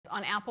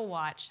on Apple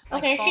Watch,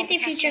 like Okay, fall safety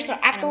detection features on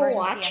and Apple emergency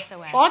Watch.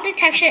 SOS Fall have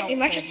detection, helped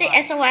emergency save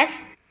lives.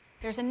 SOS.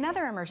 There's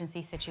another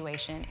emergency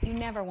situation you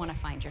never want to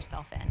find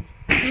yourself in,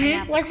 and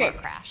that's What's a car it?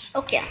 crash.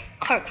 Okay,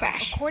 car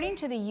crash. According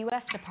to the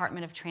U.S.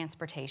 Department of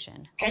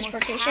Transportation,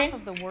 almost half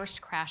of the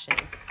worst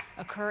crashes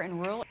occur in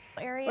rural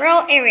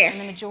areas, and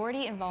the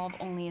majority involve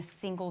only a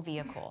single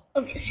vehicle.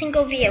 A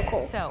single vehicle.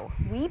 So,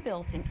 we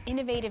built an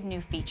innovative new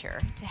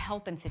feature to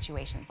help in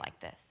situations like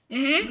this.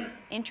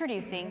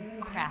 Introducing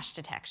crash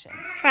detection.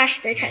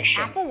 Crash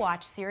detection. Apple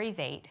Watch Series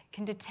 8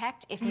 can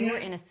detect if you are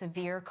in a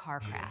severe car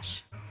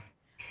crash.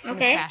 When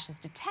the Okay. crash is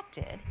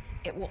detected,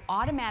 it will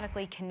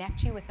automatically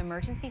connect you with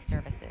emergency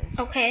services,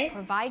 Okay.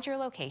 provide your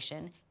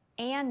location,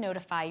 and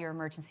notify your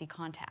emergency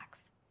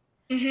contacts.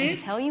 And to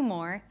tell you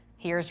more,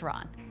 here's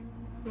Ron.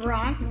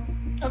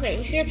 Ron?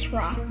 Okay, here's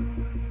Ron.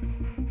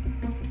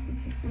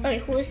 Okay,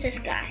 who is this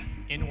guy?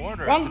 In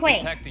order Wrong to way.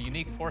 detect the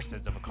unique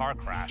forces of a car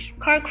crash,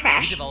 Car we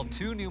crash. developed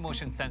two new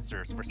motion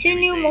sensors for Two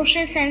Series new 8,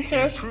 motion an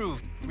sensors.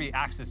 improved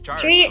 3-axis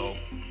gyroscope,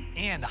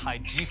 and a high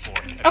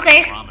G-force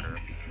Okay. accelerometer.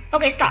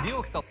 Okay, The stop. new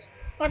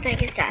What the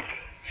heck is that?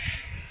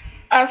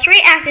 A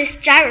 3-axis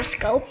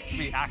gyroscope.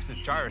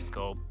 3-axis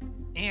gyroscope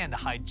and a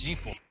high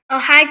G-force A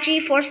high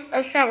G-force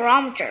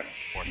accelerometer.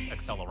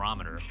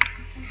 accelerometer.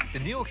 The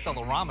new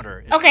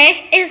accelerometer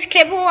Okay, it's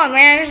capable of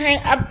measuring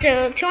up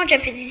to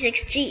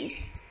 256 Gs.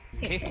 is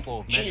capable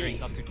of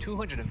measuring up to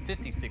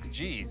 256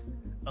 Gs,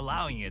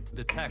 allowing it to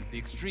detect the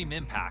extreme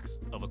impacts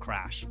of a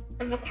crash.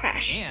 Of a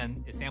crash.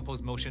 And it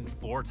samples motion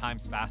 4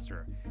 times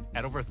faster,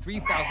 at over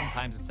 3,000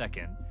 times a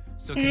second,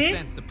 so it can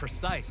sense the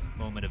precise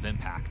moment of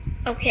impact.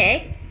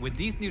 Okay. With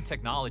these new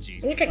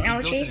technologies, New we built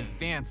technologies. an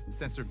advanced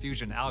sensor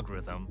fusion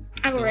algorithm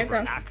to deliver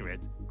Algorithm.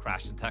 accurate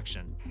crash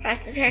detection. Crash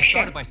We detection.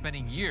 started by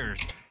spending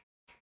years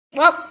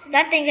Well,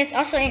 that thing is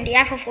also in the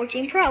iPhone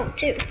 14 Pro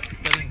too.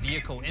 studying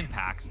vehicle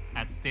impacts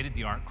at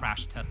state-of-the-art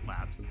crash test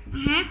labs.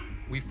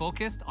 We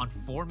focused on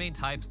 4 main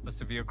types of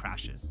severe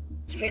crashes: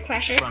 Severe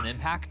crashes. front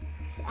impact,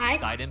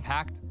 side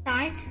impact,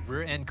 Side.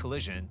 rear-end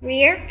collision,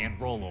 Rear. and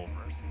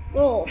rollovers.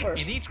 Rollovers.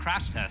 In each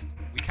crash test,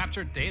 we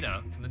captured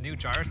data from the new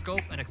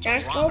gyroscope and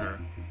Gyroscope. accelerometer,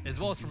 as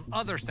well as from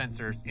other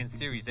sensors in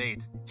Series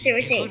 8,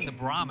 Series including 8. the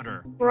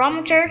barometer,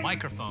 Barometer.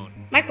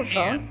 microphone,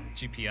 Microphone. and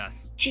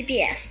GPS.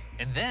 GPS.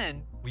 And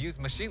then we use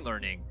machine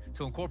learning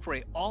to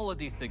incorporate all of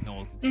these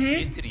signals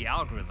into the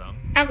algorithm,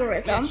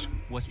 Algorithm. which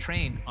was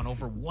trained on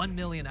over 1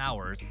 million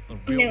hours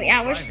of million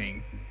real-world hours.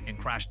 driving and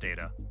crash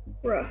data.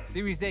 Bro.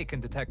 Series 8 can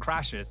detect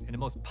crashes in the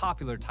most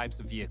popular types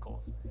of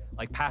vehicles,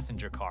 like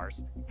passenger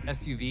cars,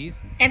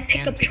 SUVs, And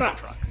pickup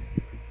trucks.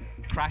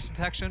 Crash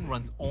detection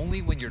runs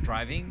only when you're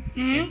driving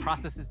and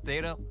processes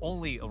data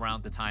only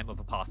around the time of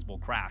a possible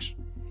crash,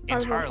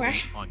 entirely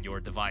crash? on your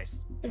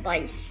device.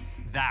 Device.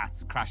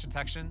 That's crash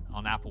detection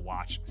on Apple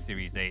Watch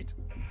Series 8.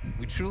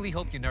 We truly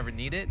hope you never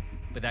need it,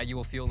 but that you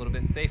will feel a little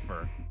bit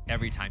safer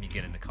every time you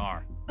get in the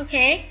car.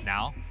 Okay.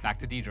 Now, back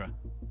to Deidre.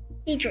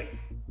 Idris.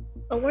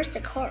 But where's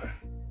the car?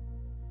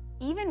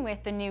 Even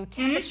with the new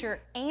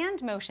temperature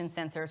and motion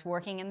sensors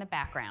working in the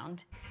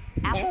background,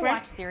 Apple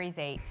Watch Series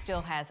 8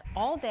 still has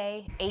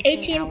all-day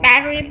 18 18-hour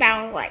battery life.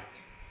 power life.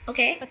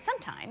 Okay. But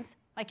sometimes,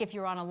 like if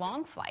you're on a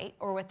long flight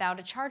or without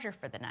a charger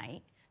for the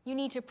night, you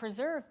need to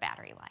preserve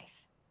battery life.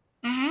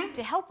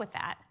 To help with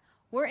that,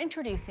 we're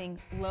introducing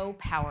low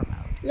power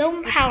mode,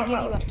 Low which power can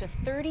give you mode. up to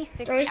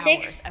 36 36?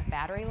 hours of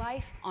battery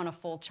life on a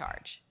full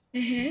charge.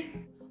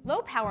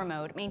 Low power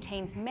mode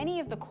maintains many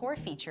of the core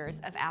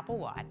features of Apple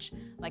Watch,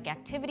 like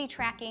activity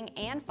tracking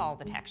and fall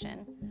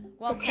detection,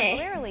 while Okay.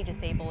 temporarily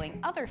disabling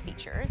other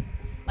features,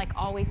 like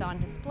always-on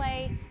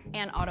display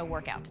and auto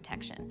workout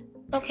detection,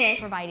 Okay.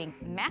 providing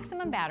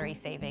maximum battery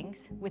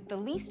savings with the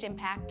least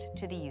impact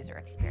to the user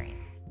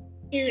experience.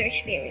 User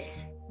experience.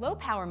 Low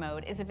power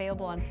mode is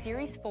available on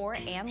Series 4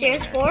 and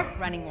Series later, 4?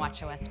 running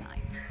watchOS 9.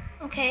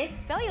 Okay.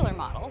 Cellular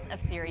models of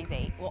Series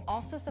 8 will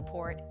also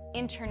support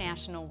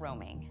international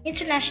roaming.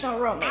 International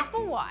roaming.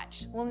 Apple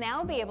Watch will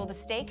now be able to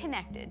stay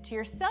connected to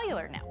your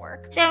cellular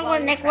network Cellular while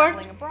you're network?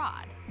 traveling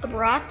abroad.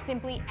 Abroad.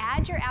 Simply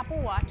add your Apple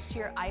Watch to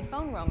your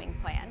iPhone roaming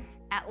plan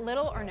at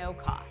little or no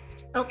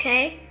cost.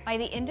 Okay. By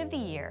the end of the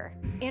year,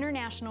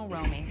 international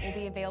roaming will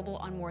be available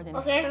on more than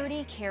Okay.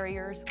 30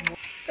 carriers.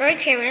 30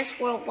 carriers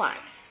worldwide.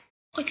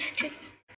 Okay.